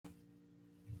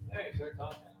Okay, start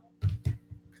talking.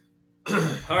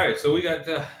 All right, so we got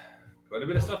quite a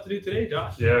bit of stuff to do today,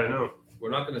 Josh. Yeah, I know. We're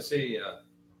not going to say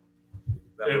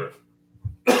that we're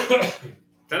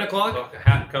 10 o'clock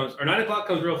comes, or 9 o'clock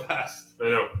comes real fast. I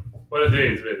know. What a day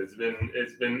it's been.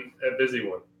 It's been a busy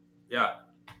one. Yeah,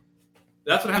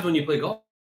 that's what happens when you play golf.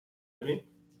 I mean,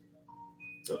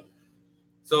 so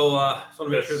just want to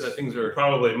make sure that things are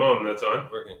probably Mom. That's on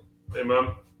working. Hey,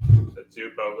 Mom. That's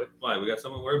you, probably. Why? We got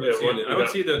someone. Where are we seeing it? I don't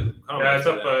see the Yeah, comments.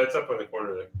 it's up on the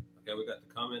corner there. Okay, we got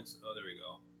the comments. Oh, there we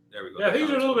go. There we go. Yeah, things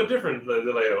are a little bit different,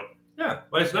 the layout. Yeah,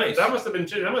 but it's nice. That must have been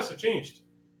changed. That must have changed.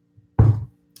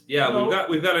 Yeah,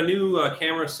 we've got a new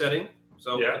camera setting.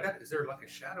 So yeah. Is there like a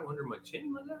shadow under my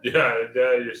chin like that? Yeah,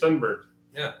 you're sunburned.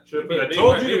 Yeah. I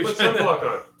told you to put sunblock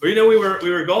on. Well, you know, we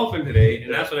were golfing today,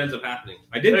 and that's what ends up happening.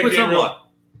 I did put sunblock.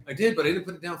 I did, but I didn't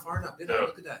put it down far enough. Did I?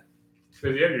 Look at that.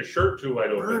 Because you have your shirt too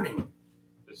wide open. Burning.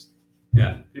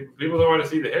 Yeah. People don't want to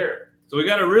see the hair. So we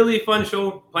got a really fun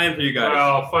show planned for you guys.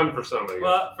 Well, fun for some, I guess.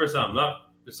 Well, for some.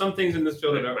 There's some things in this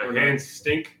show that my hands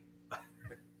stink.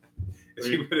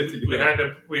 We're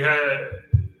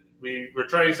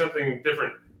trying something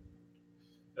different.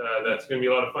 That's going to be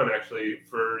a lot of fun, actually,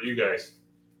 for you guys.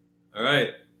 All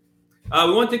right.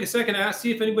 We want to take a second to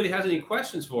see if anybody has any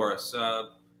questions for us.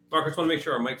 Mark, I just want to make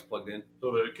sure our mic's plugged in.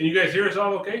 So can you guys hear us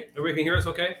all okay? Everybody can hear us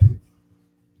okay?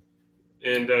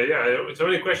 And so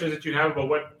any questions that you have about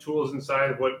what tool is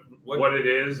inside, what it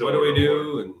is, what do we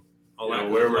do, and all that,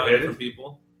 where we're headed for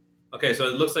people. Okay, so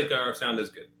it looks like our sound is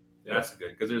good. Yeah, that's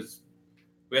good because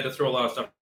we had to throw a lot of stuff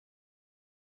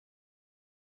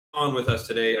on with us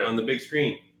today on the big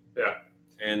screen. Yeah,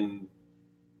 and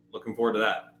looking forward to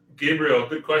that. Gabriel,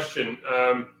 good question.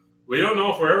 We don't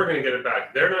know if we're ever going to get it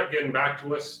back. They're not getting back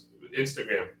to us.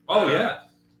 Instagram. Oh yeah,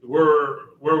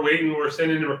 we're waiting. We're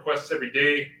sending requests every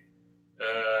day.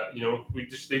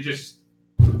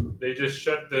 They just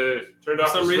turned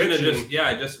off the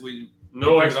switch.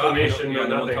 No explanation, no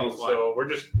nothing. So we're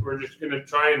just gonna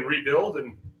try and rebuild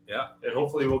and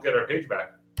hopefully we'll get our page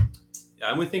back.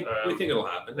 Yeah, and we think it'll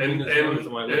happen.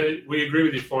 And we agree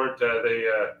with you, Florent.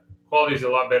 The quality is a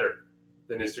lot better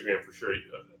than Instagram for sure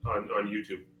on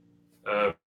YouTube.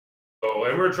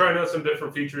 And we're trying out some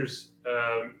different features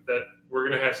that we're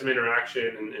going to have some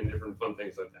interaction and different fun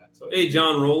things like that. So, hey,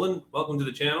 John Rowland, welcome to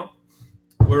the channel.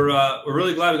 We're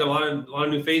really glad we got a lot of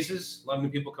new faces, a lot of new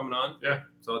people coming on. Yeah.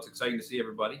 So it's exciting to see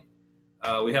everybody.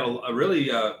 We had a really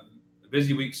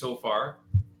busy week so far.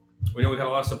 We know we've had a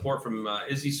lot of support from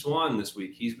Izzy Swan this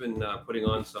week. He's been putting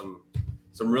on some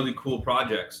really cool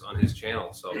projects on his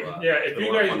channel. So if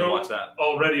you guys don't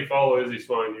already follow Izzy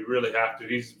Swan, you really have to.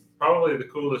 He's probably the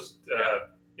coolest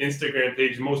Instagram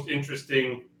page, most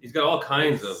interesting. He's got all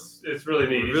kinds of. It's really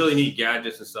neat. Really neat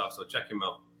gadgets and stuff. So check him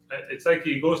out. It's like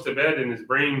he goes to bed and his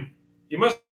brain. He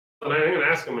must. I'm going to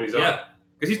ask him when he's on. Yeah,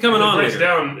 because he's coming on. Writes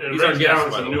down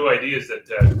some new ideas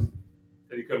that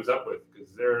he comes up with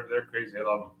because they're crazy. I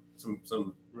love them.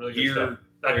 Some really good stuff.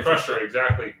 That Crusher,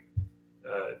 exactly.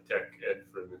 Tech Ed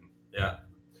for them. Yeah.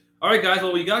 All right, guys.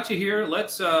 Well, we got you here.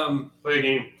 Let's play a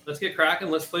game. Let's get cracking.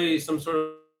 Let's play some sort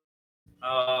of.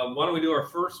 Why don't we do our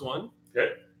first one?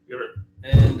 Okay. Give it.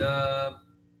 And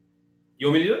you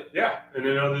want me to do it? Yeah, and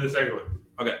then I'll do the second one.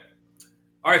 Okay.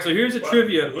 All right. So here's a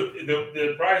trivia.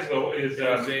 The prize though is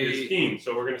Keen.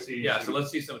 So we're gonna see. Yeah. So let's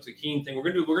see. So it's a Keen thing.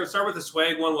 We're gonna start with the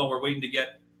swag one while we're waiting to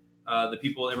get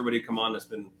everybody to come on that's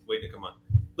been waiting to come on.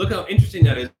 Look how interesting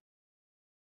that is.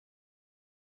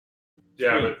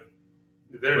 Yeah, but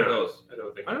they're not. Those.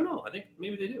 I don't know. I think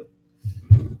maybe they do.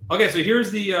 Okay. So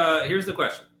here's the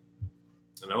question.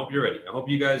 And I hope you're ready. I hope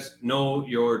you guys know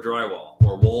your drywall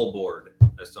or wall board,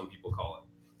 as some people call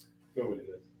it.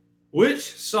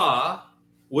 Which saw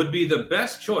would be the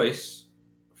best choice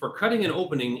for cutting an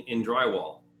opening in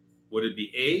drywall? Would it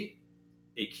be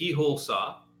a keyhole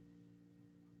saw,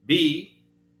 B,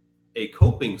 a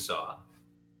coping saw,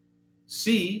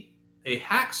 C, a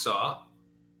hack saw,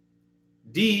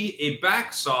 D, a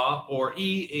back saw, or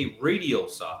E, a radial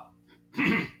saw?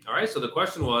 All right, so the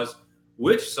question was,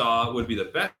 which saw would be the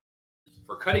best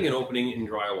for cutting an opening in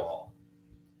drywall?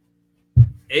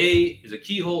 A is a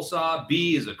keyhole saw,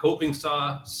 B is a coping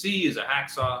saw, C is a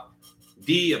hack saw,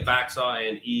 D a back saw,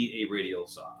 and E a radial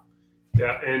saw.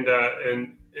 Yeah, and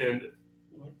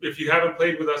if you haven't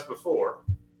played with us before,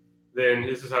 then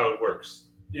this is how it works.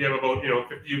 You have about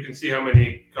you can see how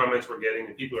many comments we're getting,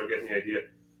 and people are getting the idea.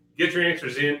 Get your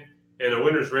answers in, and a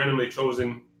winner's randomly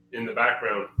chosen in the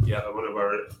background. Yeah, one of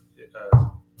our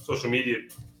social media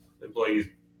employees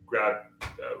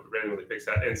randomly picks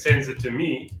that and sends it to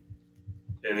me,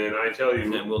 and then I tell you,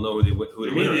 and then we'll know who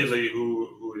immediately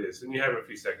who it is, and you have a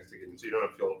few seconds to get in, so you don't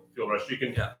have to feel rushed. You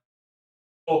can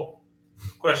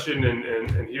question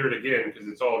and hear it again because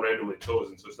it's all randomly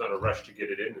chosen, so it's not a rush to get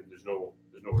it in, and there's no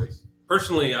race.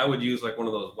 Personally, I would use like one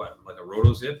of those like a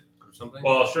roto zip or something.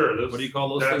 Well, sure. What do you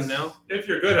call those things now? If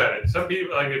you're good at it. Some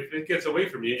people, like, if it gets away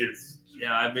from you,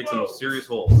 yeah, I've made some serious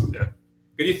holes. Yeah.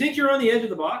 But you think you're on the edge of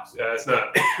the box? Yeah, it's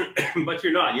not. But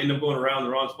you're not. You end up going around the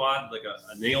wrong spot, like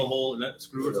a nail hole in that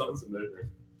screw or something.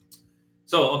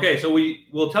 So, okay, so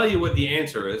we'll tell you what the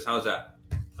answer is. How's that?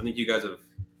 I think you guys have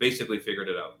basically figured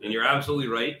it out. And you're absolutely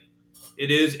right.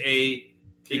 It is a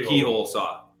keyhole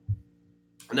saw.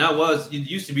 And it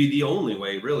used to be the only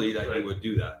way, really, that you would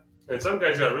do that. And some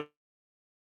guys got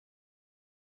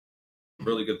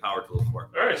really good power tools for it.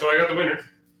 All right, so I got the winner.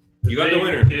 You got the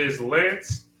winner. Is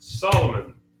Lance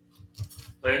Solomon.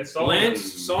 Lance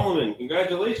Solomon.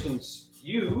 Congratulations.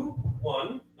 You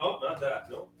won. Oh, not that.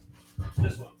 No.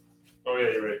 This one. Oh,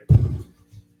 yeah, you're right.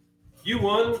 You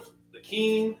won the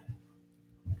Keen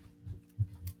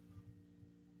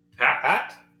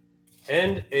hat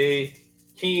and a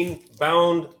Keen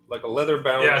bound, like a leather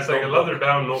bound. Yeah, it's like a leather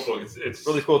bound notebook. It's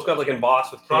really cool. It's got like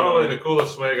embossed with probably the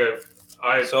coolest swag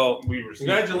we received.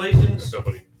 Congratulations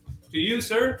to you,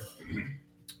 sir.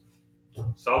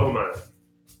 Solomon.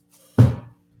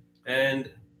 And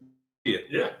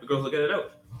yeah, go look at it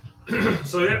out.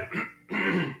 So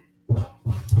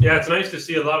yeah, it's nice to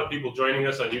see a lot of people joining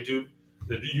us on YouTube.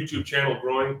 The YouTube channel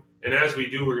growing, and as we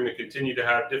do, we're going to continue to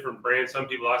have different brands. Some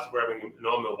people asked if we're having an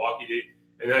all Milwaukee day,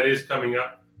 and that is coming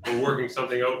up. We're working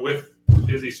something out with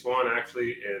Izzy Swan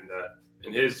actually,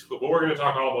 and his. But we're going to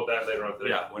talk all about that later on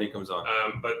today. Yeah, when he comes on.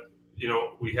 But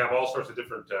we have all sorts of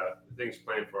different things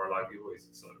planned for our live giveaways.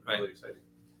 It's really exciting.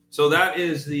 So that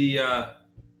is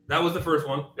that was the first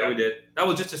one that we did. That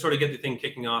was just to sort of get the thing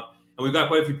kicking off, and we've got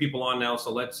quite a few people on now.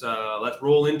 So let's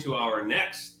roll into our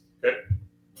next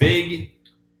big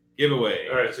giveaway.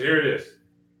 All right, so here it is.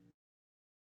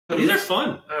 These are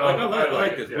fun. I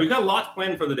like this. Yeah. We've got lots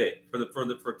planned for the day,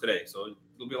 for today, so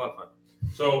it'll be a lot of fun.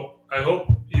 So I hope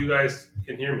you guys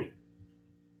can hear me.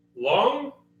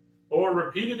 Long or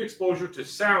repeated exposure to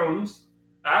sounds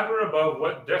at or above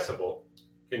what decibel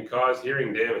can cause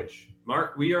hearing damage?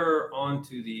 Mark, we are on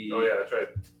to the that's right.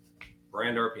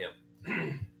 brand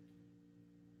RPM.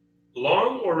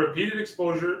 Long or repeated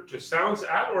exposure to sounds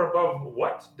at or above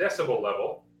what decibel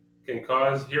level can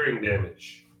cause hearing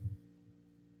damage?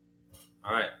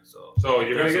 All right, so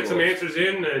you're going to get some answers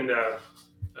in, and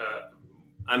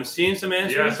I'm seeing some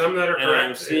answers. Yeah, some that are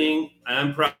correct.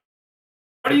 I'm proud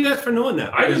of you guys for knowing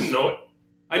that. I didn't know it.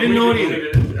 I didn't know it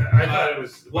either. I thought it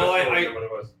was. Well,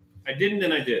 I didn't,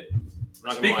 and I did.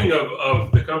 Speaking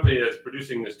of the company that's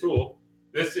producing this tool,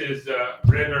 this is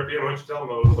brand RPM. Why don't you tell them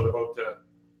a little bit about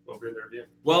brand RPM?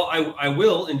 Well, I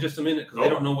will in just a minute because they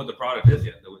don't know what the product is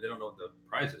yet. They don't know what the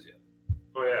price is yet.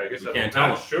 Oh yeah, I guess we can't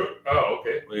tell them. Sure. Oh,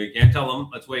 okay. We can't tell them.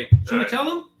 Let's wait. Should we tell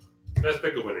them? Let's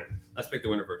pick the winner. Let's pick the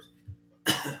winner first.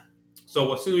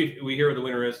 So as soon as we hear what the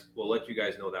winner is, we'll let you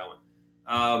guys know that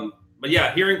one. But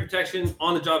yeah, hearing protection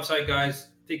on the job site, guys.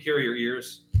 Take care of your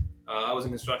ears. I was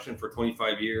in construction for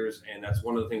 25 years, and that's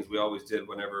one of the things we always did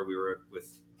whenever we were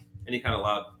with any kind of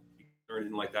loud or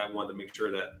anything like that. We wanted to make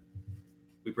sure that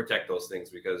we protect those things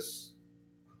because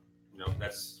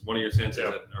that's one of your senses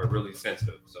that are really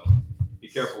sensitive. So be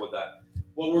careful with that.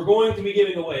 What we're going to be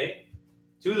giving away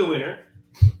to the winner,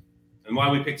 and why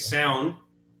we picked sound,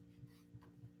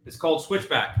 is called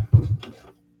Switchback.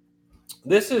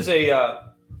 This is a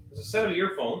set of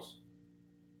earphones,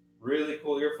 really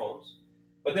cool earphones.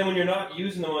 But then when you're not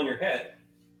using them on your head,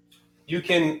 you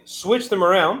can switch them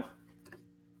around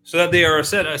so that they are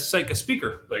like a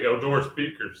speaker, like outdoor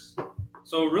speakers.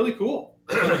 So really cool.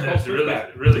 It's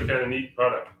a really kind of neat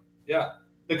product. Yeah.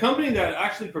 The company that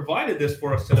actually provided this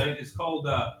for us tonight is called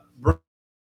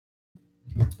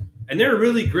and they're a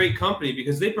really great company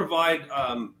because they provide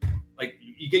like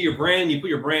you get your brand, you put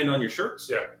your brand on your shirts.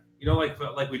 Yeah.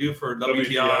 Like we do for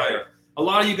WTI. A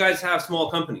lot of you guys have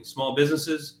small companies, small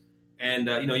businesses, and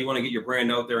you want to get your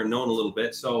brand out there and known a little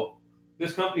bit. So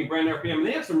this company, Brand RPM,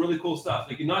 they have some really cool stuff.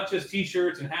 Like not just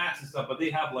T-shirts and hats and stuff, but they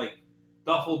have like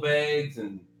duffel bags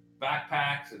and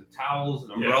backpacks and towels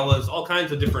and umbrellas, all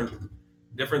kinds of different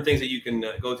things that you can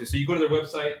go to. So you go to their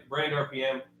website, Brand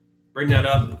RPM, bring that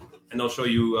up, and they'll show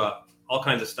you all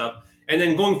kinds of stuff. And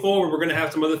then going forward, we're going to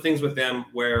have some other things with them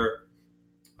where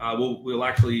we'll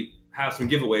actually have some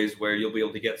giveaways where you'll be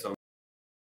able to get some.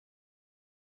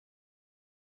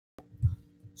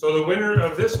 So the winner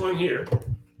of this one here,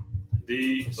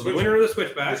 the winner of the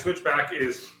Switchback. The Switchback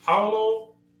is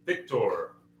Paolo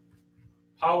Victor.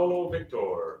 Paolo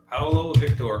Victor. Paolo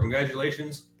Victor.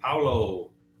 Congratulations, Paolo.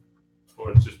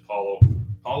 Or it's just Paulo.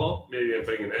 Paulo? Maybe I'm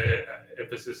putting an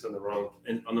emphasis on the wrong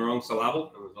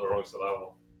syllable. on the wrong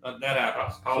syllable. That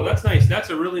happens. So that's nice. That's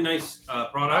a really nice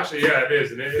product. Actually, yeah, it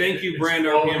is. And Thank you, Brand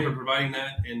RPM, for providing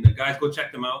that. And guys, go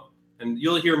check them out. And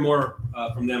you'll hear more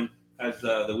from them as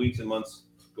the weeks and months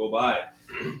go by.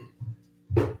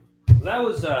 That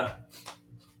was a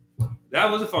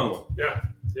fun one. Yeah,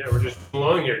 we're just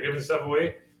along here, giving stuff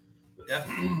away. Yeah.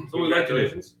 So we like to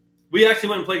do. We actually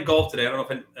went and played golf today. I don't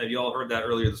know if you all heard that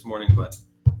earlier this morning, but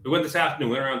we went this afternoon.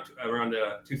 We went around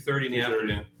 2:30 in the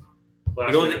afternoon.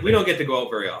 We don't get to go out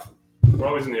very often. We're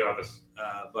always in the office.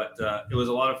 But it was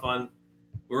a lot of fun.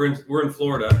 We're in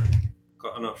Florida.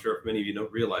 I'm not sure if many of you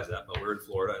don't realize that, but we're in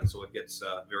Florida, and so it gets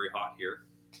very hot here.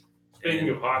 Speaking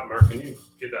of hot, Mark, can you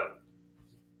get that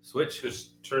switch?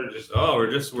 Just turn it.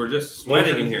 We're just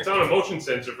sweating in here. It's on a motion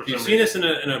sensor for some reason. You've seen us in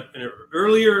an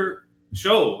earlier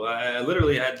show. I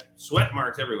literally had sweat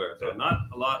marks everywhere, so not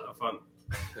a lot of fun.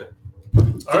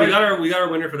 So we got our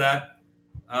winner for that.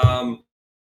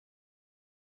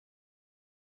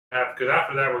 Because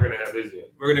after that, we're going to have Izzy.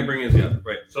 We're going to bring Izzy up,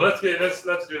 right? So let's do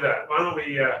that. Why don't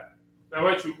we?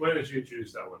 Why don't you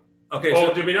introduce that one? Okay.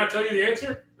 Oh, did we not tell you the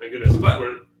answer? My goodness,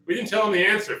 we didn't tell him the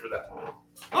answer for that.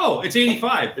 Oh, it's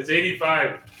 85. It's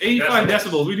 85. 85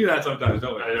 decibels. We do that sometimes,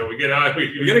 don't we? I know. We get out.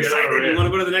 We get excited. We want to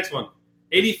go to the next one.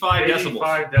 85 decibels.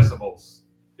 85 decibels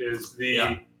is the.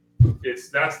 Yeah.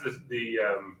 That's the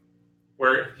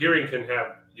where hearing can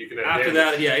have. You can have after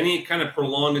damage. That, any kind of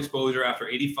prolonged exposure after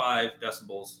 85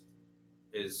 decibels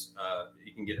is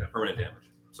you can get permanent damage.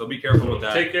 So be careful with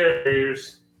that. Take care of your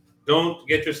ears. Don't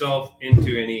get yourself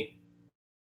into any.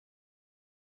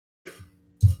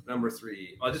 Number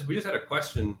 3. We just had a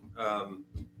question.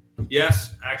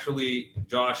 Yes, actually,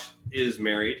 Josh is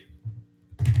married.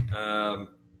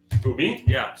 Who, me?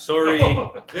 Yeah. Sorry.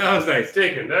 That was nice.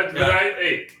 Taken.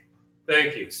 Hey,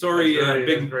 thank you. Sorry,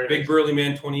 big burly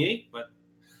man, 28, but.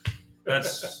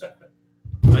 That's.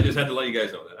 I just had to let you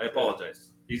guys know that. I apologize.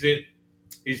 He's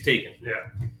taken.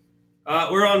 Yeah.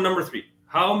 We're on number 3.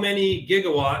 How many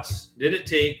gigawatts did it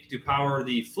take to power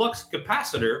the flux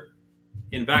capacitor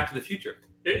in Back to the Future?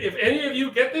 If any of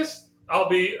you get this, I'll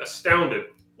be astounded.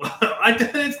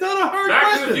 It's not a hard question.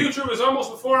 Back to the Future was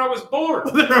almost before I was born.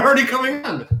 They're already coming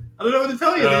on. I don't know what to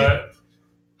tell you.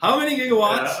 How many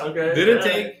gigawatts did it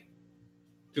take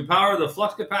to power the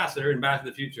flux capacitor in Back to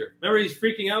the Future? Remember, he's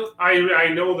freaking out. I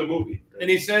know the movie, and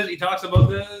he talks about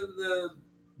the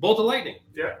bolt of lightning.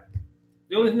 Yeah.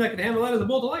 The only thing that can handle that is a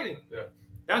bolt of lightning. Yeah.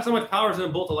 That's how much power is in a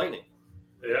bolt of lightning.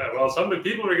 Yeah. Well, some of the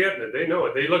people are getting it. They know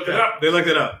it. They looked it up. They looked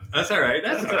it up. That's all right.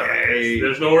 That's okay.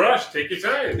 There's no rush. Take your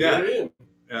time. Yeah. Get it in.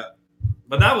 Yeah.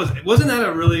 But wasn't that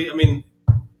a really? I mean,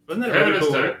 wasn't that a really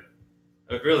cool? Time.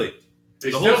 Really. They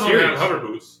still don't have hover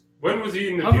boots. When was he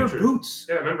in the hover future? Boots.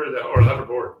 Yeah, remember that, or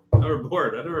hoverboard.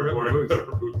 Hoverboard. I never remember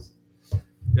hover boots.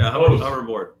 Yeah,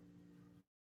 hoverboard.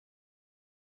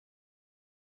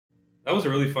 That was a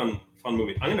really fun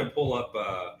movie. I'm gonna pull up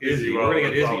Izzy. We're gonna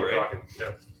get Izzy, right?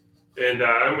 Yeah. And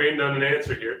I'm waiting on an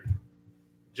answer here.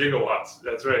 Gigawatts.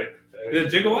 That's right.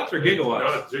 Is it gigawatts or gigawatts?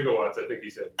 No, it's gigawatts. I think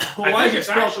he said. Well, why is it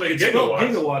actually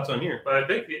gigawatts on here? But I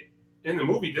think in the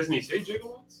movie, doesn't he say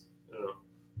gigawatts? I don't know.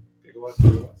 Gigawatts.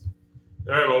 All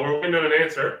right. Well, we're waiting on an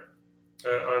answer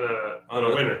on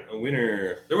a winner. A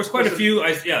winner. There was quite a few.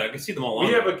 I can see them all.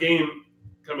 We have a game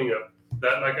coming up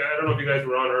that, I don't know if you guys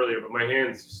were on earlier, but my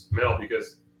hands smell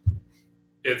because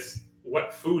it's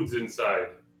what food's inside.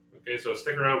 Okay, so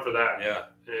stick around for that. Yeah.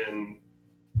 And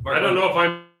I don't know if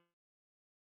I'm.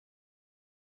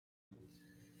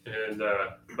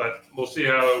 But we'll see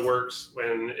how it works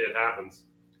when it happens.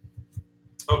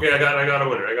 Okay, I got a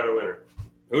winner.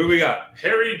 Who do we got?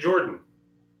 Harry Jordan.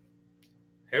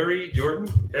 Harry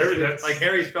Jordan? Harry, that's like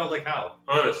Harry spelled like how?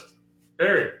 Honest.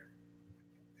 Harry.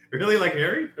 Really, like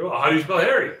Harry? Well, how do you spell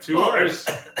Harry? 2 R's.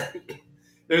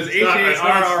 There's Harry.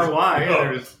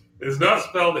 No, it's not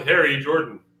spelled Harry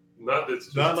Jordan. Not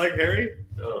like Harry?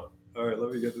 No. All right,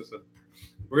 let me get this up.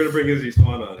 We're gonna bring Izzy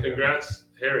Swan on. Congrats,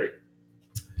 Harry.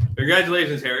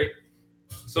 Congratulations, Harry.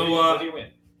 So, what did you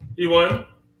win? He won.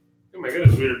 Oh my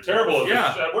goodness, we were terrible.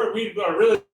 Yeah. We are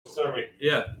really sorry.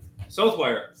 Yeah.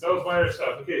 Southwire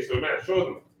stuff. Okay, so Matt, show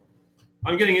them.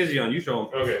 I'm getting Izzy on. You show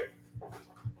him. Okay.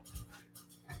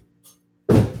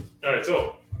 All right,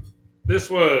 so this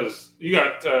was, you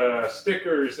got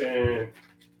stickers and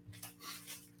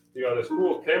you got this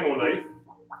cool camo knife,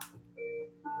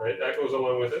 right? That goes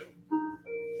along with it.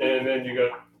 And then you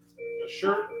got a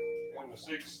shirt and the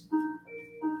 6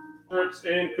 shirts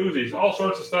and koozies, all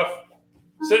sorts of stuff.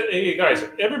 Hey guys,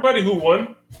 everybody who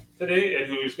won today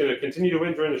and who's going to continue to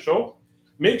win during the show,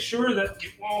 make sure that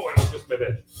I just my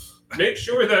bed. Make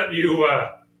sure that you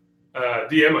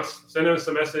DM us, send us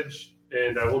a message,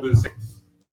 and we'll do the same.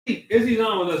 Izzy's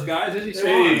on with us, guys. Izzy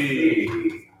Swan. Hey.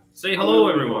 Say hello,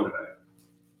 everyone.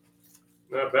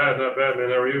 Not bad, man.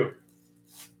 How are you?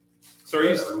 So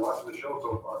I've been watching the show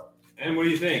so far. And what do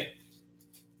you think?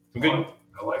 Good.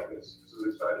 I like this. This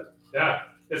is exciting. Yeah,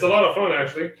 it's a lot of fun,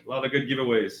 actually. A lot of good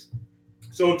giveaways.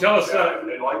 So tell us.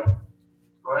 They like it.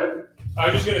 Go ahead. I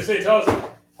was just going to say, tell us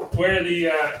where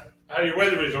how your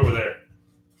weather is over there.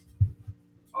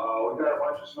 We got a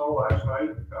bunch of snow last night.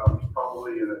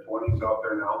 Probably in the 20s out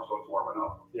there now, so it's warming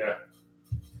up. Yeah.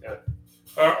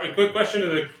 A quick question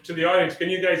to the audience: can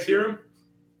you guys hear him?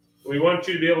 We want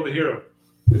you to be able to hear him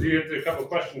because you have a couple of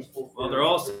questions. Well, they're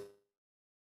all. Just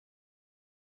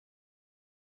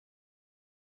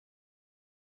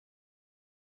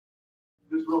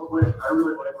real quick, I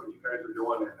really like what you guys are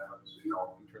doing, and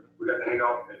we got to hang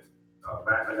out.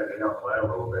 Matt and I got to hang out a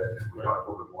little bit, and we talked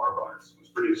a little bit more about it. So I was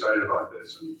pretty excited about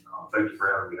this, and thank you for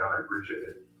having me on. I appreciate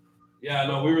it. Yeah,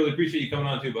 no, we really appreciate you coming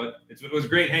on too, bud. It was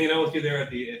great hanging out with you there at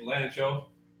the Atlanta show.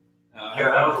 That was a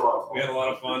lot of fun. We had a lot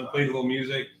of fun, played a little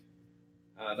music.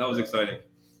 That was exciting.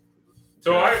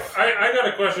 So I got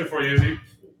a question for you, Izzy.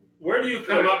 Where do you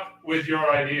come up with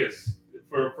your ideas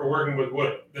for working with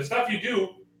wood? The stuff you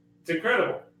do, it's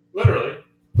incredible. Literally,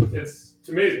 it's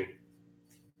amazing.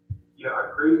 Yeah,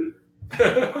 I'm crazy. I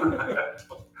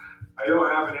don't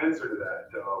have an answer to that.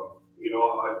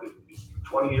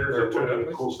 20 years of doing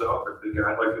cool stuff and thinking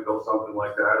I'd like to build something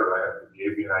like that, or I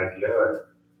gave me an idea, and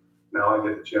now I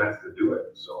get the chance to do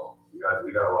it. So we got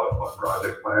a lot of fun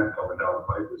project planned coming down the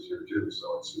pipe this year too.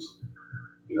 So it's just,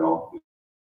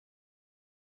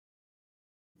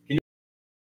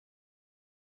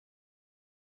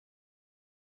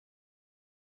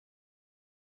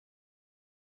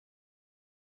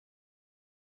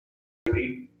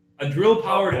 A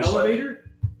drill-powered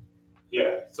elevator?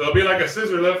 Yeah. So it'll be like a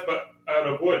scissor lift, but out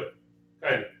of wood,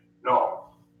 kind of. No,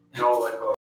 like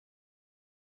a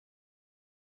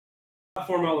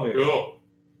Platform elevator. Cool.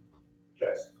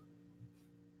 yes.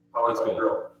 Powered by That's cool.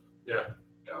 drill. Yeah.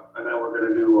 And then we're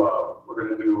gonna do a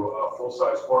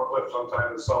full-size forklift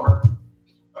sometime this summer.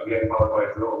 Again, powered by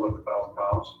a drill, lift 1,000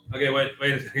 pounds. Okay, wait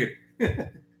a second.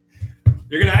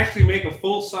 You're gonna actually make a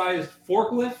full-size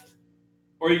forklift,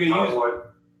 or are you gonna use Wood.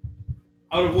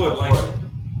 out of wood? Like,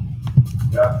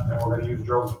 yeah, and we're gonna use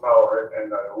drills to power it,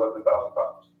 and lift 1,000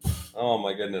 pounds. oh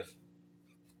my goodness,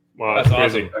 Wow, that's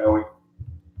crazy. awesome.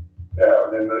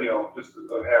 And then just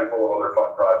a handful of other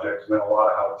fun projects, and then a lot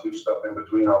of how-to stuff in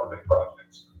between all the big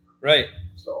projects. Right.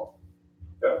 So,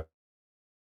 yeah.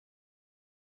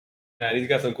 And he's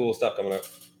got some cool stuff coming up.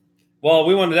 Well,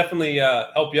 we want to definitely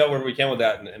help you out where we can with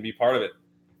that and be part of it,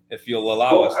 if you'll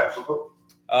allow us. Absolutely.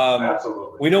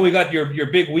 Absolutely. We know we got your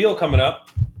big wheel coming up.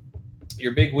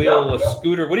 Your big wheel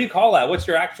scooter. What do you call that? What's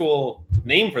your actual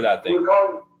name for that thing?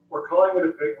 We're calling it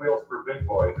a big wheels for big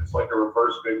boys. It's like a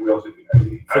reverse big wheels.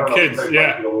 For kids,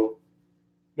 yeah. No,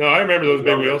 I remember those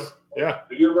big wheels. Yeah.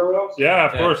 Do you remember those? Yeah,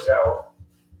 of course. Yeah. Well,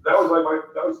 that was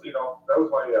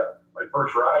my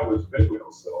first ride was big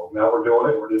wheels. So now we're doing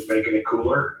it. We're just making it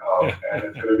cooler, and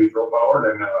it's going to be drill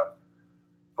powered. And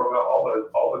from all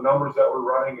the numbers that we're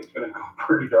running, it's going to go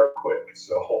pretty darn quick.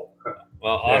 So.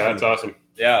 Well, awesome. Yeah, that's awesome.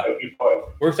 Yeah. That'd be fun.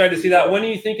 We're excited to see that. When are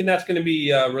you thinking that's going to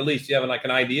be released? Do you have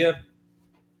an idea?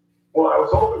 Well, I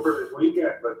was hoping for this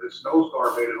weekend, but the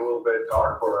snowstorm made it a little bit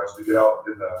hard for us to get out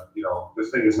in the,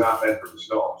 this thing is not meant for the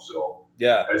snow. So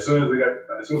yeah, as soon as we get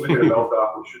a melt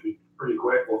off, which should be pretty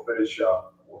quick, we'll finish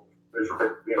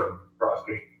cross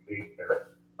gate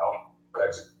out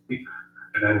exit. And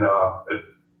then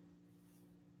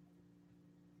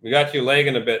we got you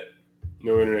lagging a bit.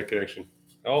 No internet connection.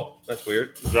 Oh, that's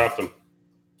weird. Dropped him.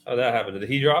 How did that happen? Did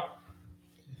he drop?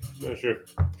 Not sure.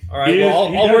 All right.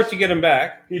 Well, I'll work to get him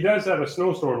back. He does have a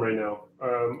snowstorm right now.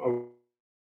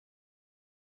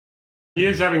 He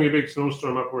is having a big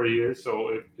snowstorm up where he is,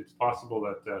 so it's possible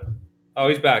that. Oh,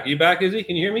 he's back. Are you back, Izzy?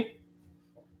 Can you hear me?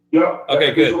 Yeah.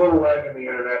 Okay, good. There's a little lag in the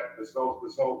internet. The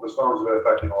storm's been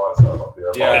affecting a lot of stuff up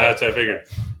there. Yeah, that's what I figured.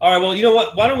 All right. Well, you know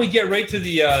what? Why don't we get right to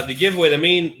the giveaway, the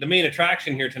main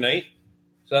attraction here tonight,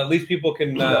 so at least people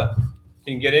can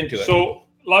get into it. So,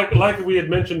 like we had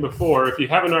mentioned before, if you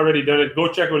haven't already done it,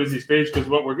 go check out Izzy's page because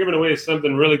what we're giving away is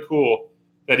something really cool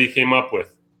that he came up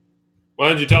with. Why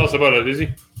don't you tell us about it,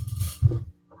 Izzy?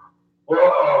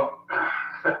 Well,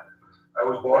 I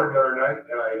was bored the other night,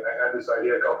 and I had this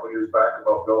idea a couple of years back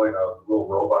about building a little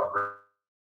robot,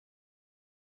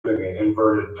 an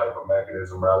inverted type of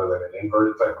mechanism rather than an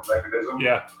inverted type of mechanism.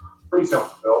 Yeah. Pretty simple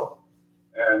to build.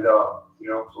 And,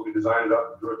 so we designed it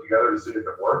up and threw it together to see if it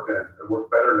worked, and it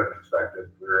worked better than expected.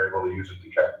 We were able to use it to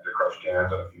crush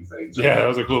cans and a few things. Yeah, that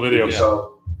was a cool video.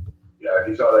 So, Yeah, if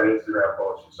you saw that Instagram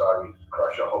post, you saw me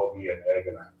crush a hoagie and egg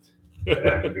and an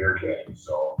empty beer can.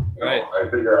 So Right. I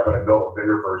figure I'm going to build a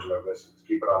bigger version of this and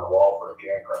keep it on the wall for a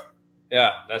can crush.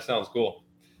 Yeah, that sounds cool.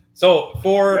 So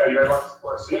for you guys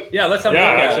want to see it? yeah, let's have a look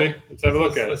at it. Let's have a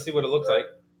look at Let's it. see what it looks like.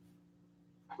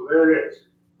 So there it is.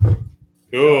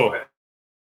 Cool. It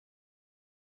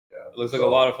looks like a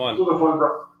lot of fun. It was a fun It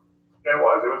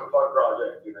was a fun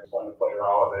project. It was fun to play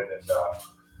around with it.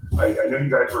 And I knew you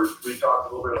guys we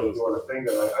talked a little bit about doing a thing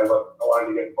that I wanted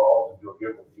to get involved and do a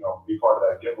giveaway, be part of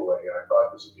that giveaway. And I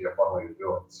thought this would be a fun way to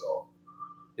do it. So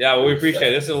yeah, well, we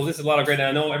appreciate it. This is a lot of great. And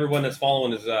I know everyone that's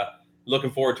following is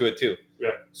looking forward to it too.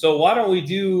 Yeah. So why don't we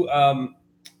do?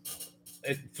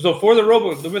 So for the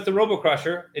Robo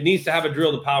Crusher, it needs to have a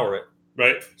drill to power it.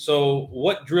 Right. So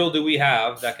what drill do we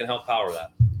have that can help power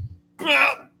that?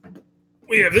 Well,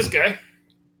 we have this guy.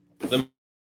 The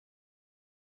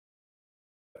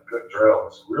good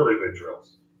drills, really good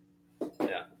drills.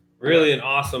 Yeah, really an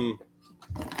awesome.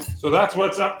 So that's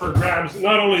what's up for grabs.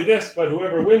 Not only this, but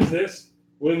whoever wins this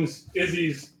wins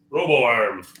Izzy's Robo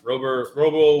Arm.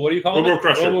 Robo, what do you call it? Robo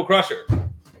Crusher. Robo Crusher. The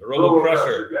Robo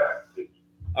Crusher. Yeah.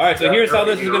 All right, so Yeah, here's how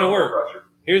this is going to Robo work. Crusher.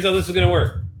 Here's how this is going to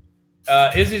work.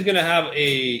 Izzy's going to have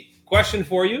a question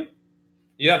for you.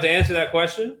 You have to answer that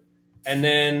question. And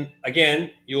then, again,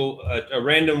 you'll a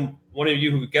random one of you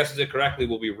who guesses it correctly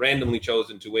will be randomly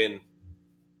chosen to win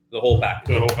the whole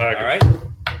package. The whole package. All right?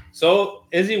 So,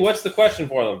 Izzy, what's the question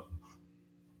for them?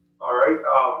 All right.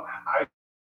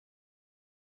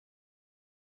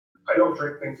 I don't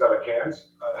drink things out of cans.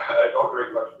 I don't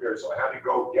drink much beer, so I had to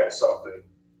go get something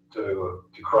to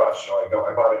crush. So I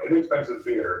bought an inexpensive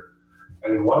beer,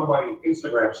 and in one of my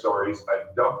Instagram stories, I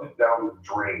dumped it down the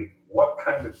drain. What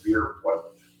kind of beer was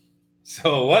it?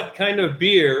 So, what kind of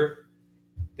beer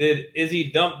did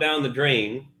Izzy dump down the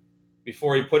drain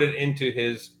before he put it into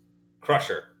his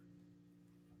crusher?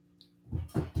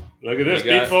 Look at this,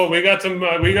 people. We got some.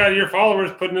 We got your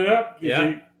followers putting it up.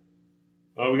 Yeah.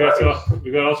 We got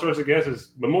all sorts of guesses,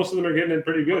 but most of them are getting it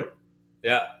pretty good.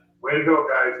 Yeah. Way to go,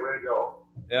 guys. Way to go.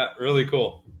 Yeah, really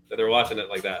cool that they're watching it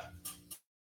like that.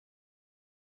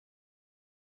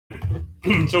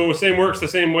 So same works the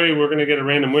same way. We're going to get a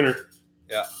random winner.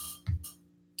 Yeah.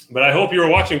 But I hope you were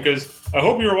watching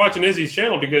Izzy's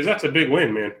channel because that's a big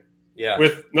win, man. Yeah.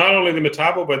 With not only the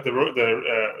Metabo but the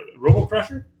Robo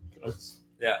Crusher. That's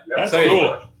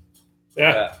cool.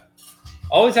 Yeah.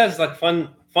 Always has like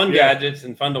fun gadgets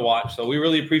and fun to watch. So we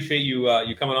really appreciate you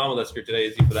coming on with us here today,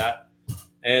 Izzy, for that.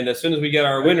 And as soon as we get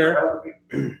our winner,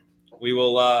 we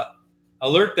will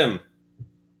alert them.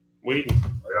 Waiting.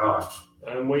 Right on.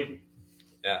 I'm waiting.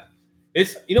 Yeah.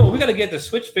 It's we got to get the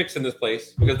switch fixed in this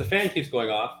place because the fan keeps going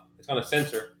off. It's on a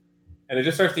sensor, and it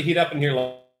just starts to heat up in here.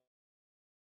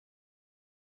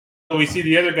 We see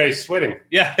the other guy sweating.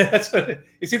 Yeah, that's what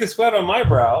you see the sweat on my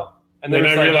brow, and then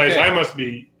I realize I must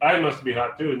be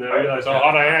hot too, and then I realize how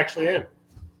hot I actually am.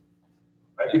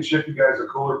 I can ship you guys a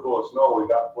cooler full of snow. We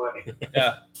got plenty.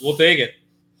 Yeah, we'll take it.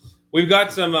 We've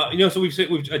got some, so we've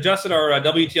adjusted our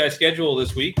WTI schedule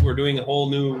this week. We're doing a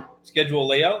whole new schedule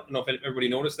layout. I don't know if everybody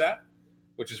noticed that,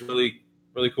 which is really,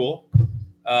 really cool.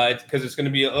 Because it's going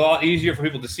to be a lot easier for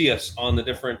people to see us on the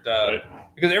different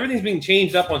because everything's being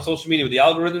changed up on social media with the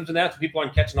algorithms and that, so people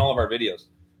aren't catching all of our videos.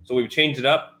 So we've changed it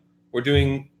up. We're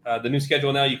doing the new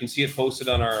schedule now. You can see it posted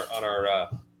on our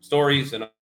stories and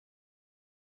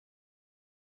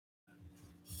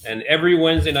every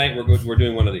Wednesday night we're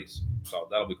doing one of these. So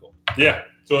that'll be cool. Yeah.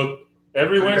 So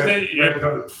every Wednesday.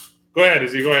 Go ahead,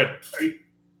 Izzy. Go ahead.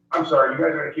 I'm sorry. You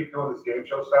guys are going to keep doing this game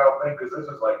show style thing because this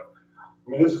is like.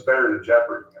 This is better than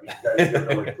Jeopardy. You guys get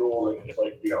really cool, and it's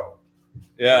like, yeah,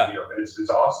 it's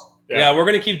awesome. Yeah, we're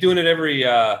gonna keep doing it every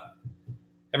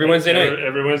Wednesday night.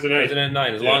 Every Wednesday night. Wednesday night at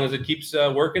 9. As long as it keeps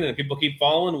working and people keep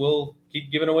following, we'll keep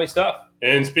giving away stuff.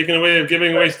 And speaking of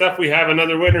giving away stuff, we have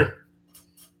another winner.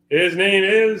 His name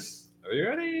is. Are you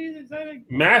ready?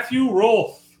 Matthew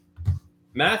Rolfe.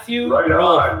 Matthew right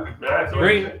Rolfe. On.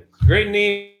 Matthew. Great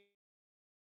name.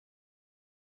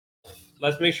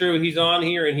 Let's make sure he's on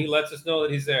here and he lets us know that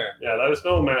he's there. Yeah, let us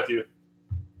know, Matthew.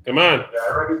 Come on. Yeah,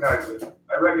 I recognize it.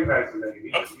 I recognize the name.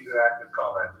 He's an active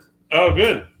commenter. Oh,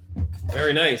 good.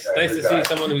 Very nice. Yeah, nice to see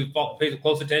someone who pays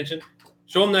close attention.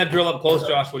 Show him that drill up close,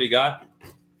 Josh. What do you got?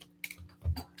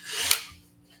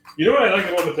 You know what I like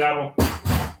about Metabo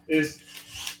is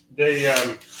they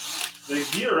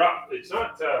gear up. It's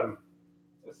not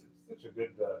it's such a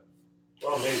good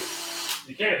well made.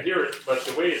 You can't hear it, but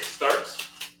the way it starts.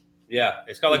 Yeah,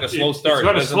 it's got like a slow start. It's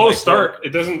got a slow start. It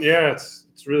doesn't. Yeah, it's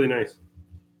really nice.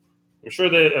 I'm sure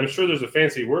there's a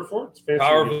fancy word for it. It's fancy.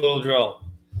 Powerful little drill.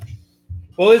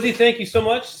 Well, Izzy, thank you so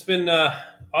much. It's been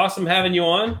awesome having you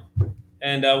on.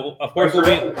 And of course,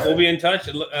 we'll be in touch.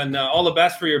 And all the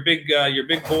best for your big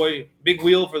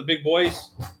wheel for the big boys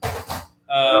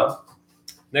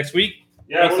next week.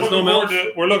 Yeah,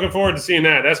 we're looking forward to seeing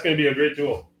that. That's going to be a great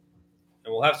tool.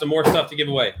 And we'll have some more stuff to give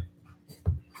away.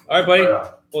 All right, buddy.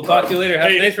 We'll talk to you later.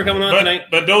 Thanks for coming on tonight.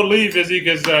 But don't leave, Izzy,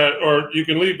 because or you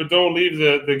can leave, but don't leave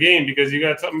the game because you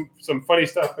got some funny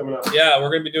stuff coming up. Yeah, we're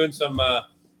going to be doing some.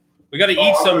 We got to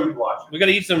eat some. We got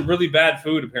to eat some really bad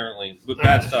food apparently with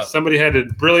bad stuff. Somebody had a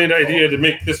brilliant idea to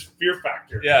make this fear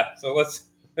factor. Yeah, so let's.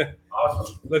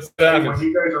 Awesome. Let's. When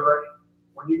you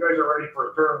guys are ready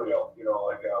for a turn wheel,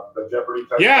 like the Jeopardy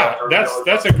type. Yeah,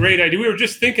 that's a great idea. We were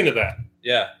just thinking of that.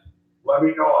 Yeah. Let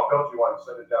me know. I'll build you one.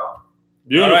 Send it down.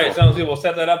 Beautiful. All right, sounds good. We'll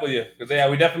set that up with you because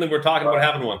we definitely were talking about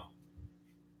having one.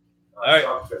 All right.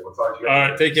 Sounds good. We'll talk to you. All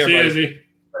right. Take care, See you, buddy. Izzy.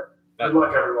 Good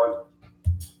luck, everyone.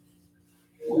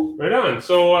 Right on.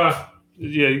 So,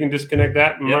 yeah, you can disconnect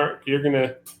that. And Mark, you're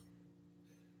gonna.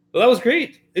 Well, that was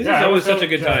great. This is always such a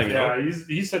good time. Yeah,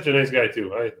 he's such a nice guy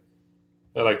too.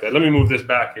 I like that. Let me move this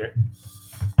back here.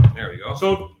 There we go.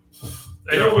 So,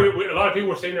 I know a lot of people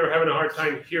were saying they were having a hard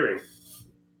time hearing.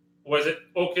 Was it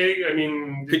okay? I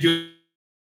mean, Could you?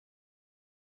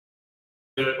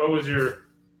 What was your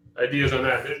ideas on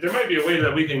that? There might be a way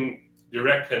that we can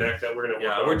direct connect that we're going to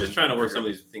work on. Yeah, we're just trying to work some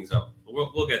of these things out.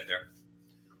 We'll get there.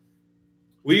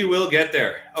 We will get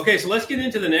there. Okay, so let's get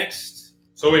into the next.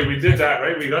 So wait, we did that,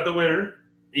 right? We got the winner.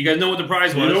 You guys know what the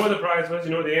prize was? You know what the prize was?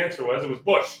 You know what the answer was? It was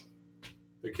Bush.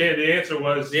 The answer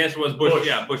was Bush.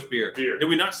 Yeah, Bush beer. Did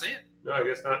we not say it? No, I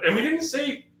guess not. And we didn't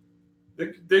say.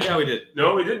 Yeah, we did.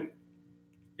 No, we didn't.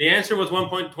 The answer was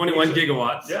 1.21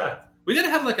 gigawatts. Yeah. We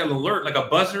gotta have like an alert, like a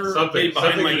buzzer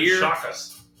behind my ear shock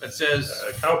us. that says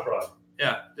cow prod.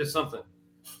 Yeah, just something.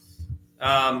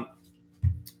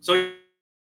 So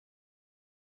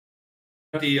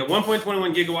the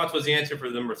 1.21 gigawatts was the answer for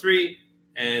number 3,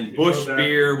 and Bush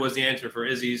beer was the answer for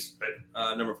Izzy's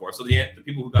number 4. So the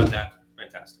people who got that,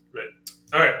 fantastic. Right.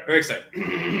 All right. Very excited.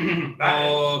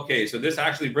 Okay, so this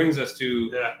actually brings us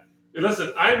to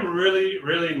Listen, I'm really,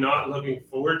 really not looking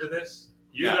forward to this.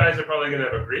 You guys are probably going to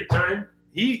have a great time.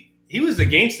 He was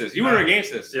against this. You were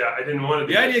against this. Yeah, I didn't want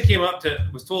to. The idea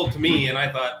was told to me, and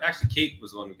I thought actually Kate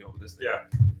was the one who came up with this thing.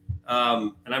 Yeah.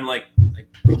 And I'm like,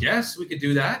 I guess we could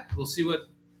do that. We'll see what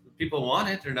people want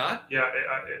it or not. Yeah.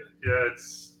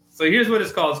 It's. So here's what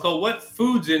it's called. It's called What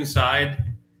Food's Inside.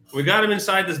 We got them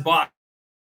inside this box.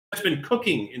 It's been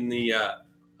cooking in the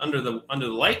under the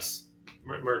lights.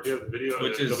 Mark, do you have the video?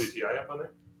 Which is WTI up on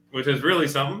there? Which is really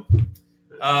something.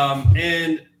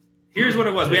 And here's what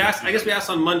it was. We asked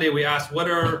on Monday, we asked what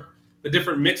are the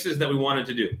different mixes that we wanted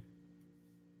to do.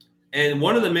 And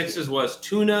one of the mixes was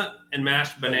tuna and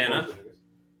mashed banana.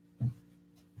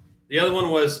 The other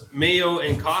one was mayo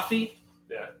and coffee.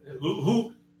 Yeah.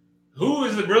 Who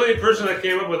is the brilliant person that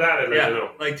came up with that? I'd like to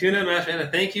know. Like tuna and mashed banana.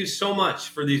 Thank you so much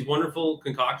for these wonderful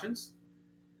concoctions.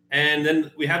 And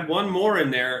then we had one more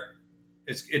in there.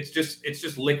 It's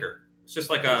just liquor. It's just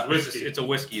like a whiskey. It's a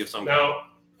whiskey of some kind. Now,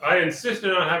 I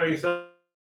insisted on having some.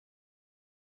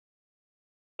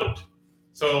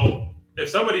 So if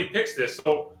somebody picks this,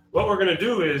 so what we're going to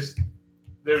do is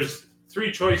there's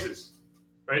 3 choices,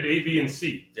 right? A, B, and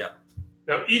C. Yeah.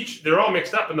 Now they're all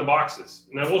mixed up in the boxes.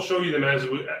 Now we'll show you them as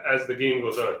the game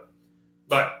goes on.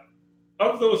 But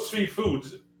of those 3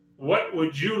 foods, what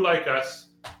would you like us?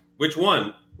 Which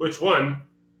one?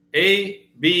 A,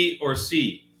 B, or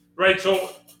C? Right.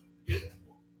 So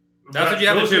that's what you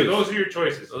have to choose. Those are your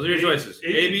choices.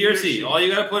 A, B, or C. All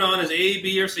you got to put on is A,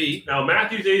 B, or C. Now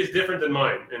Matthew's A is different than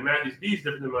mine, and Matthew's B is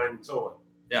different than mine, and so on.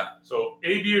 Yeah. So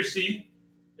A, B, or C,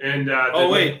 and the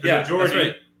majority. That's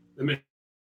right.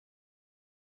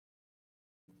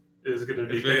 Is going to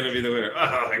be the winner.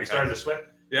 Oh, I'm starting to sweat.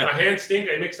 Yeah. My hands stink.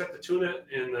 I mixed up the tuna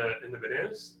in the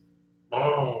bananas.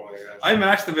 Oh my gosh. I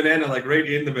mashed the banana like right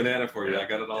in the banana for you. I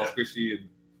got it all squishy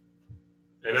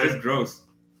and it's just gross.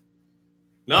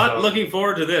 Not looking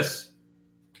forward to this.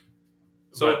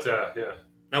 So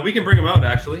now we can bring them out.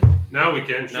 Actually, now we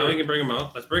can. Now we can bring them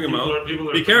out. Let's bring them out. People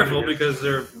are be careful because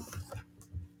they're.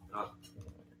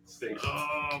 Stinks.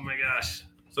 Oh my gosh!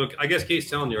 So I guess Kate's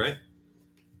telling you, right?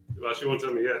 Well, she won't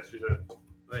tell me yet. She's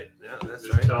right. Yeah, that's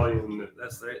right. Italian.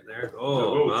 That's right there.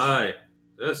 Oh my,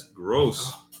 that's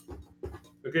gross.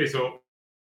 Okay, so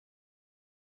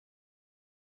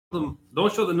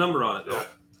don't show the number on it though. Yeah.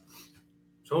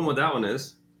 Show them what that one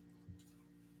is.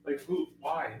 Like who?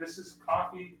 Why? This is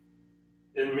coffee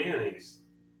and mayonnaise.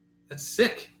 That's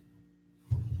sick.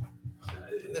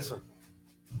 This one.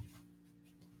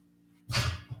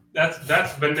 That's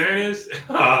bananas.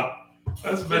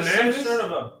 That's bananas.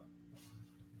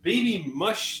 baby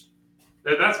mush.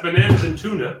 That's bananas and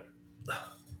tuna.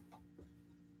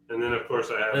 And then of course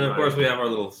I have. And of course we have our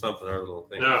little something, our little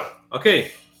thing. No.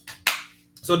 Okay.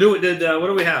 So what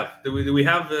do we have? Do we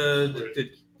have did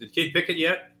Kate pick it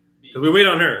yet? Because we wait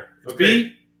on her. It's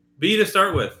Okay. B to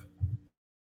start with.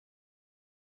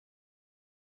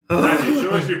 Matthew,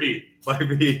 show us your B. My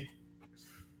B.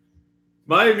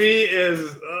 My B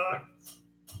is.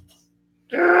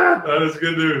 That is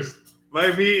good news.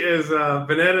 My B is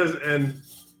bananas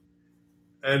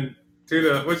and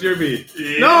tuna. What's your B?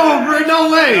 Yeah.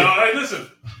 No way. No, hey, listen.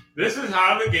 This is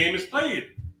how the game is played.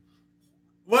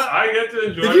 What? I get to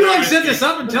enjoy. Did you like my set this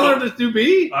up and tell her to do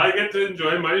B? I get to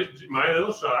enjoy my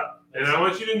little shot, and I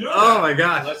want you to enjoy. Oh that. my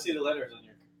gosh. Let's see the letters on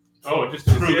your. Oh, just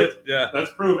to prove it. Yeah.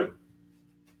 Let's prove it.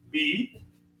 B,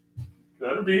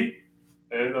 letter B,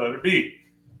 and the letter B.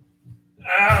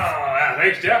 Oh,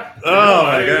 thanks, Jeff. Oh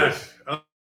my goodness. gosh.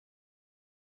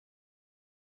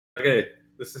 Okay.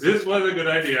 This This was a good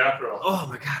idea after all. Oh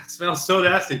my god, it smells so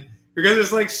nasty. Because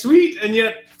it's like sweet and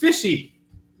yet fishy.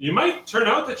 You might turn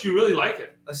out that you really like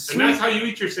it. A And sweet. that's how you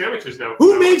eat your sandwiches now.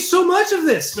 Who made so much of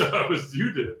this? That was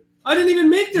you did. I didn't even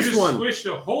make You this just one.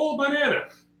 squished a whole banana.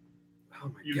 Oh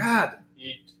my You- god.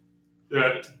 Eat.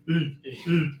 Yeah.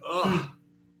 Oh.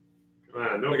 Come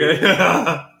on, no. Okay.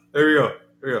 There we go.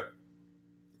 There we go.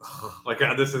 Oh my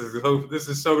god, this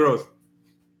is so gross.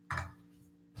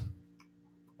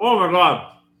 Oh my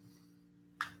god.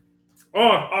 Oh,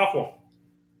 it's awful.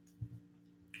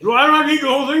 Do I not eat the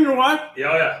whole thing or what?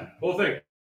 Yeah, whole thing.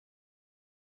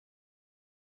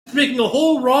 It's making a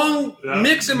whole wrong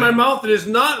mix in my mouth that is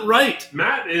not right.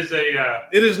 Matt is a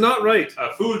It is not right.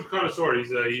 food connoisseur. He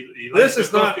This likes to is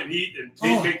cook not- and eat and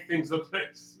Oh. make things look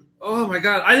nice. Oh my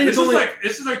god. I think This it's only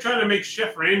is like trying to make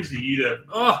Chef Ramsay eat a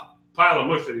oh, pile of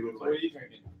mush that he looks What are like. you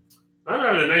drinking? I'm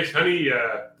having a nice honey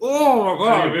oh my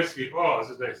honey god. whiskey. Oh,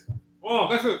 this is nice. Oh,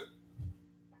 this is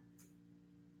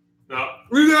Now,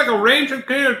 we got like a range of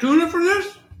can of tuna for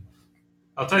this?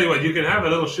 I'll tell you what. You can have a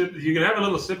little sip. You can have a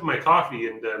little sip of my coffee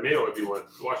and mayo if you want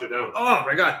to wash it down. Oh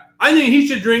my god. I think he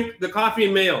should drink the coffee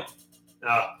and mayo.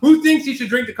 Now, Who thinks he should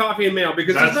drink the coffee and mayo?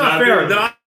 Because it's That's not not fair. doing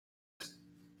That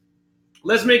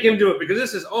Let's make him do it because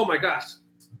this is oh my gosh.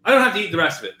 I don't have to eat the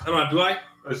rest of it. I don't have, do I?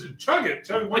 I said, chug it.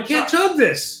 Chug I one can't shot. chug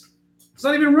this. It's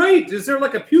not even right. Is there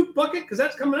like a puke bucket? Because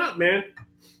that's coming out, man.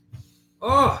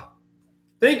 Oh.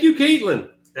 Thank you, Caitlin.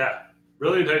 Yeah,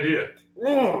 brilliant idea.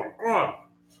 Oh, oh.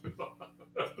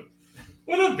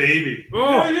 What a baby!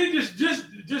 Oh. You know,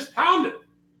 just pound it.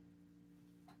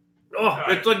 Oh,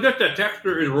 it's like that. The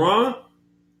texture is wrong.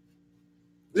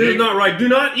 This Jake. is not right. Do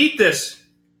not eat this.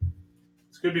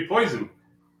 This could be poison.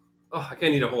 Oh, I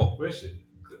can't eat a whole. Wish it.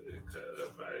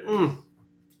 Mm.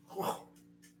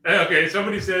 Hey, okay,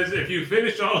 somebody says if you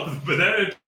finish all of the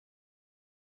banana,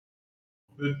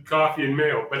 the coffee and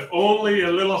mayo, but only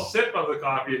a little sip of the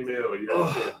coffee and mayo, you know,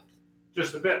 Oh.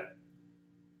 just a bit.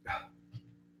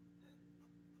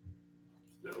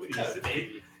 No, That's a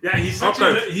baby. yeah, he's such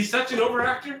an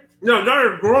overactor. No, that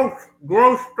is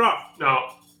gross stuff.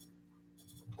 No,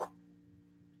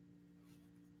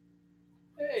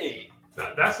 Hey.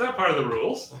 that's not part of the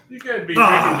rules. You can't be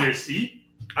Ah. drinking your seat.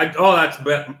 That's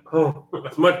better. Oh,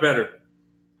 that's much better.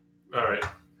 All right.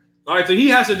 All right, so he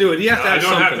has to do it. He has to I have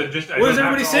don't something. have to just. I What is don't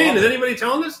have everybody to saying? all- Is anybody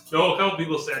telling us? No, a couple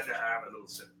people said to have a little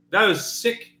sip. That was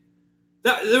sick.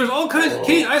 There was all kinds. Oh.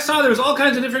 Kate, I saw there was all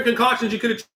kinds of different concoctions you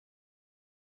could have.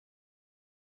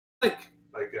 Like,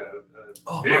 Like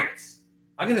oh, berries.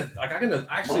 I'm gonna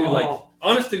actually like.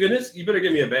 Honest to goodness, you better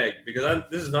give me a bag because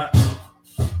this is not.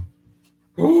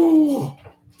 Ooh,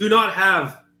 do not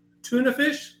have tuna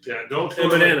fish Yeah, don't and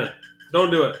banana.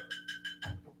 Don't do it.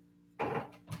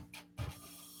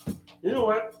 You know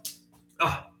what?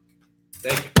 Ah,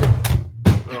 thank you.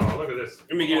 Oh, look at this.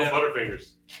 Let me give you that.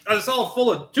 Butterfingers. It's all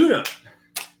full of tuna.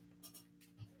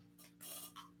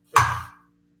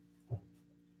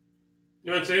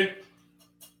 You know what I'm saying?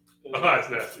 Oh, that's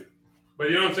nasty. But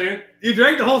you know what I'm saying? You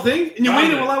drank the whole thing and you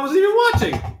waited while I wasn't even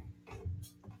watching.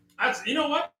 That's you know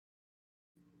what?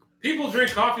 People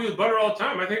drink coffee with butter all the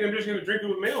time. I think I'm just going to drink it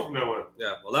with mayo from now on.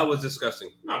 Yeah, well, that was disgusting.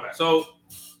 Not bad. So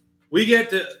we get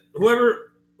to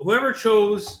whoever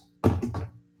chose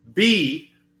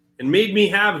B and made me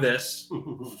have this.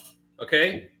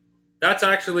 Okay, that's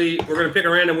actually we're gonna pick a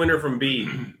random winner from B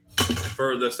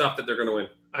for the stuff that they're gonna win.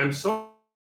 I'm so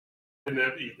didn't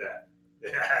have to eat that.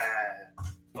 Yeah.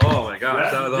 Oh my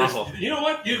gosh, that was awful. You know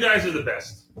what? You guys are the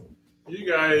best. You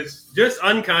guys. Just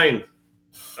unkind.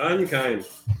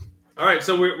 All right,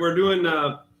 so we're doing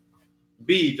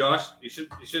B, Josh. You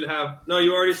should have. No,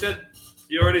 you already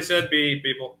said B,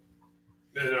 people.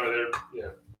 No, they're yeah.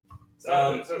 It's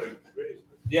not great.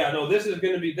 Yeah, no, this is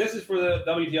for the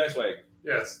WTI swag.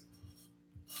 Yes.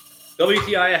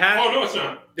 WTI hat. Oh no, it's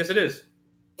not. Yes, it is.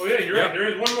 Oh yeah, you're Yep. right. There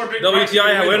is one more big prize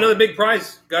WTI hat. to We win, have another big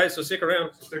prize, guys. So stick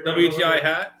around. though. Stick around. WTI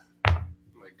hat.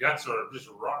 My guts are just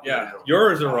rotten. Yeah, right now.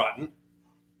 yours are rotten.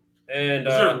 And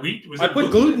Was there wheat? Was I there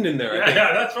put gluten in there. I Yeah, think.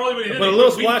 yeah, that's probably what he I did. put a He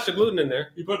little wheat- splash of gluten in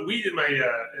there. You put wheat in my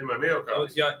mail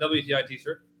copy. WTI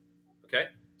t-shirt. Okay.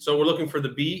 So we're looking for the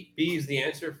B. B is the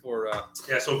answer for.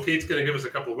 Yeah, so Kate's gonna give us a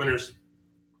couple winners.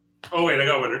 Oh wait, I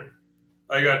got a winner.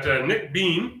 I got Nick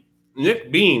Bean.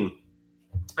 Nick Bean.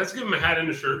 Let's give him a hat and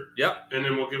a shirt. Yep. And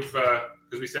then we'll give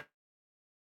because we said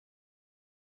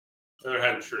another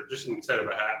hat and shirt just instead of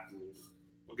a hat.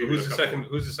 We'll give Who's you the a couple. second?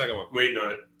 Who's the second one? Waiting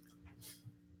on it.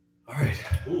 All right.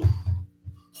 Ooh,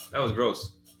 That was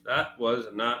gross. That was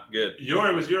not good. it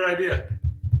was your idea,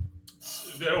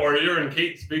 or you're in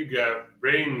Kate's big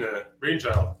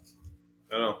brainchild.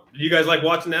 I don't know. Do you guys like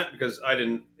watching that? Because I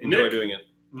didn't enjoy Nick? doing it.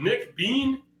 Nick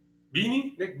Beanie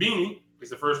is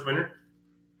the first winner,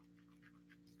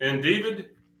 and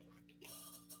David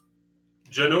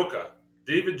Janoka.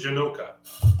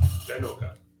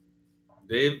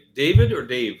 David. David or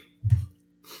Dave?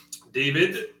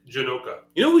 David Janoka.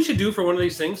 You know what we should do for one of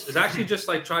these things is actually just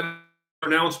like try to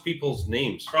pronounce people's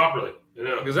names, Properly, you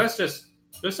know. because that's just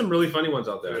there's some really funny ones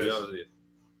out there. To be There is. honest with you.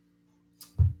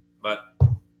 But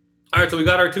all right, so we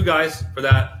got our two guys for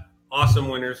that. Awesome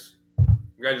winners.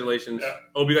 Congratulations. Yeah.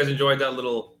 Hope you guys enjoyed that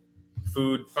little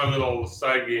food. Fun little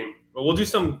side game. But we'll do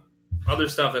some other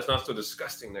stuff that's not so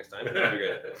disgusting next time. That'd be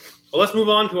good. Well, let's move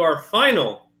on to our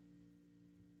final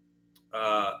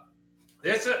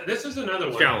This is another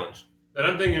one challenge. that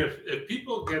I'm thinking if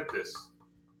people get this,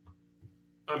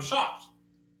 I'm shocked.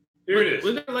 Here it is.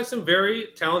 We've got like some very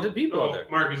talented people out Oh, there.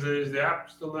 Mark, is the app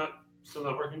still not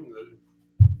working?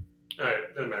 All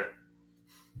right, doesn't matter.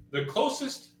 The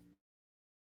closest.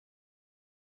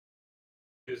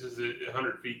 This is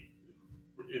 100 feet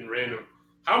in random.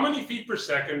 How many feet per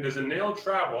second does a nail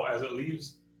travel as it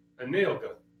leaves a nail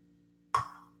gun?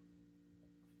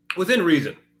 Within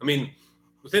reason. I mean,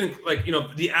 within like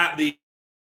the app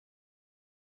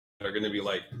are going to be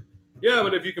like, yeah,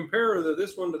 but if you compare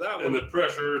this one to that And one, the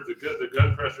pressure, the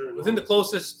gun pressure. And within the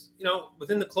closest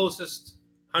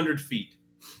 100 feet.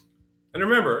 And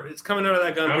remember, it's coming out of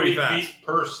that gun how pretty many fast. feet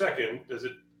per second does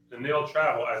the nail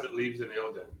travel as it leaves the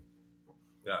nail gun?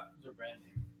 They're brand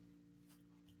new.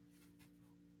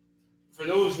 For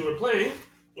those who are playing,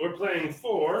 we're playing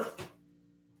for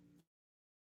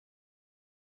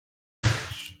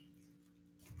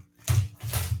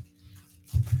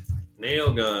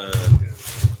Nail gun.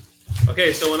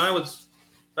 Okay, so when I was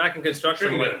back in construction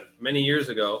Trim like gun. many years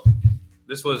ago,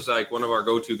 this was like one of our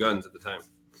go-to guns at the time.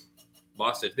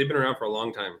 Bostitch. They've been around for a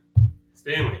long time.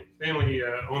 Stanley. Stanley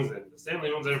owns it.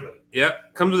 Stanley owns everybody.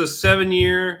 Yep. Comes with a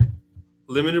 7-year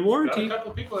limited Got a warranty.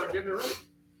 couple of people that are getting it right.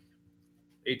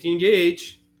 18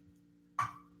 gauge.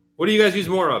 What do you guys use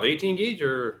more of? 18 gauge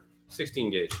or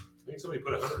 16 gauge? I think somebody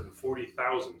put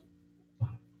 140,000. It's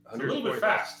a little bit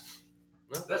fast.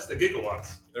 Well, That's the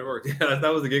gigawatts. That worked. Yeah,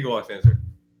 that was the gigawatts answer.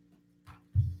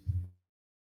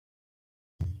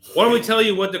 Why don't we tell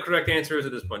you what the correct answer is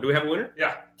at this point? Do we have a winner?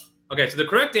 Yeah. Okay, so the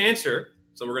correct answer,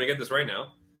 so we're going to get this right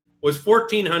now, was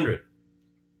 1,400.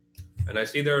 And I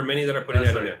see there are many that are putting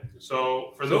That's that in right. there.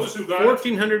 So for those who got it,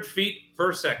 1,400 feet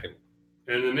per second.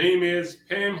 and the name is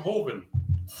Pam Hoven.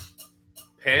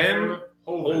 Pam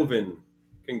Hoven.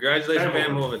 Congratulations, Pam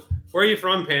Pam Hoven. Where are you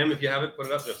from, Pam? If you have it, put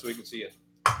it up there so we can see it.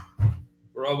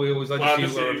 We always like to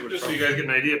Just see where so, we're just so from. you guys get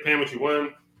an idea, Pam, what you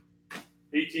won.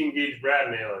 18 gauge brad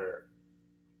nailer.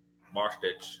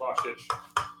 Bostitch. Bostitch.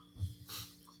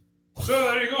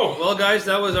 So there you go. Well, guys,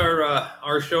 that was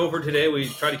our show for today. We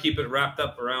try to keep it wrapped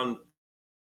up around,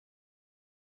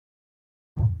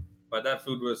 but that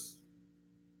food was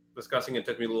disgusting. It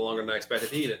took me a little longer than I expected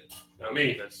to eat it. Not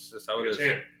me. That's just how it Good is.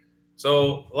 champ.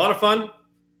 So a lot of fun.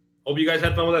 Hope you guys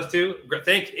had fun with us too.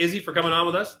 Thank Izzy for coming on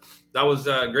with us. That was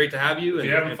great to have you. If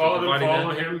you haven't followed him,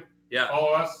 follow him. Yeah.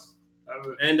 Follow us.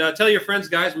 And tell your friends,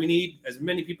 guys, we need as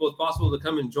many people as possible to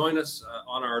come and join us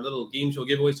on our little game show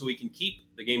giveaway so we can keep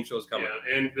the game shows coming.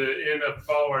 Yeah, and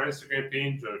follow our Instagram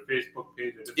page or Facebook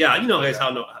page. Yeah, you know, guys,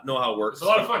 know how it works. It's a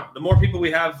lot of fun. The more people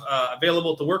we have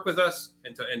available to work with us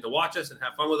and to watch us and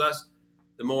have fun with us,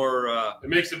 the more It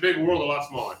makes the big world a lot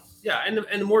smaller. yeah, and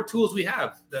the more tools we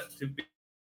have that to be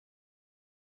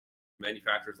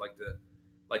manufacturers like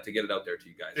to get it out there to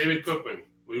you guys. David Cookman,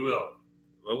 we will.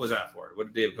 What was that for? What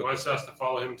did Dave He cook? wants us to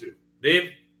follow him too. Dave,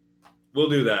 we'll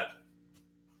do that.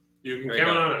 You can There you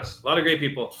count go. on us. A lot of great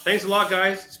people. Thanks a lot,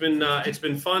 guys. It's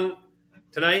been fun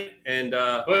tonight, and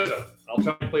Pleasure. I'll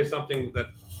try to play something that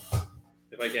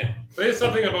if I can. Play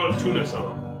something about a tuna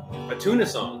song. A tuna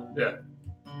song. Yeah.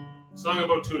 Song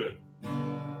about tuna.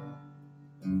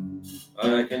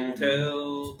 I can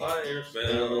tell by your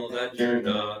smell that you're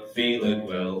not feeling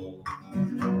well.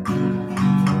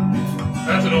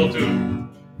 That's an old tune.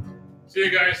 See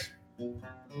you guys.